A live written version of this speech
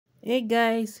Hey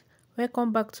guys,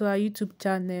 welcome back to our YouTube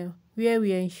channel where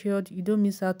we ensured you don't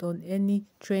miss out on any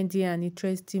trendy and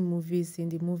interesting movies in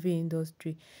the movie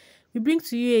industry. We bring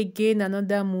to you again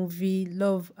another movie,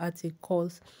 Love at a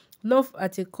Cause. Love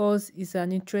at a Cause is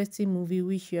an interesting movie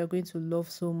which you are going to love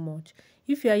so much.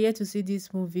 If you are here to see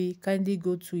this movie, kindly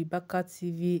go to Ibaka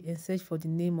TV and search for the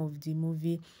name of the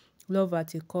movie, Love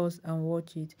at a Cause, and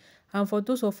watch it. And for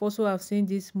those of us who have seen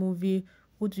this movie,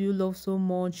 who do you love so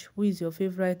much? Who is your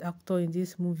favorite actor in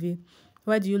this movie?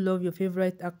 Why do you love your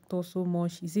favorite actor so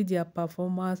much? Is it their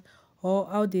performance or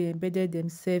how they embedded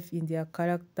themselves in their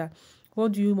character?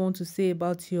 What do you want to say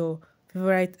about your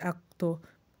favorite actor?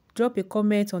 Drop a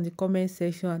comment on the comment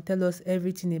section and tell us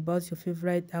everything about your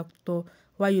favorite actor,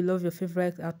 why you love your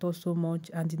favorite actor so much,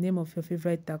 and the name of your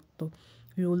favorite actor.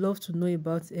 We would love to know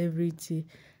about everything.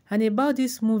 And about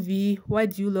this movie, why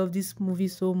do you love this movie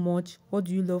so much? What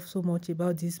do you love so much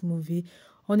about this movie?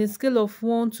 On a scale of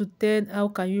 1 to 10, how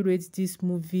can you rate this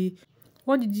movie?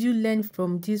 What did you learn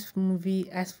from this movie?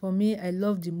 As for me, I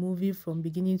love the movie from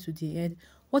beginning to the end.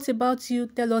 What about you?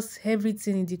 Tell us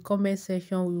everything in the comment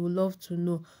section. We would love to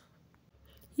know.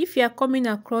 If you are coming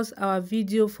across our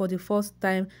video for the first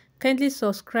time, kindly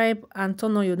subscribe and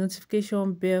turn on your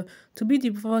notification bell to be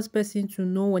the first person to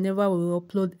know whenever we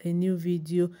upload a new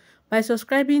video. By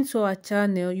subscribing to our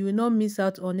channel, you will not miss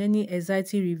out on any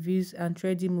exciting reviews and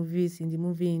trendy movies in the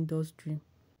movie industry.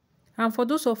 And for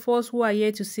those of us who are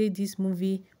here to see this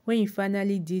movie, when you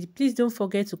finally did, please don't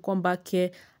forget to come back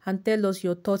here and tell us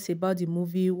your thoughts about the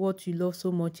movie, what you love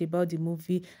so much about the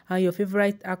movie, and your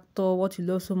favorite actor, what you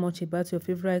love so much about your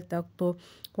favorite actor,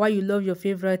 why you love your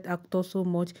favorite actor so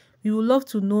much. We would love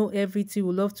to know everything, we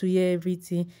would love to hear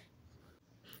everything.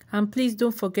 And please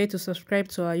don't forget to subscribe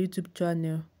to our YouTube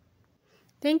channel.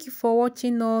 Thank you for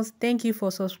watching us. Thank you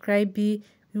for subscribing.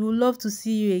 We would love to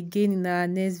see you again in our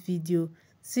next video.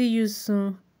 See you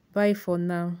soon. Bye for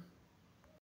now.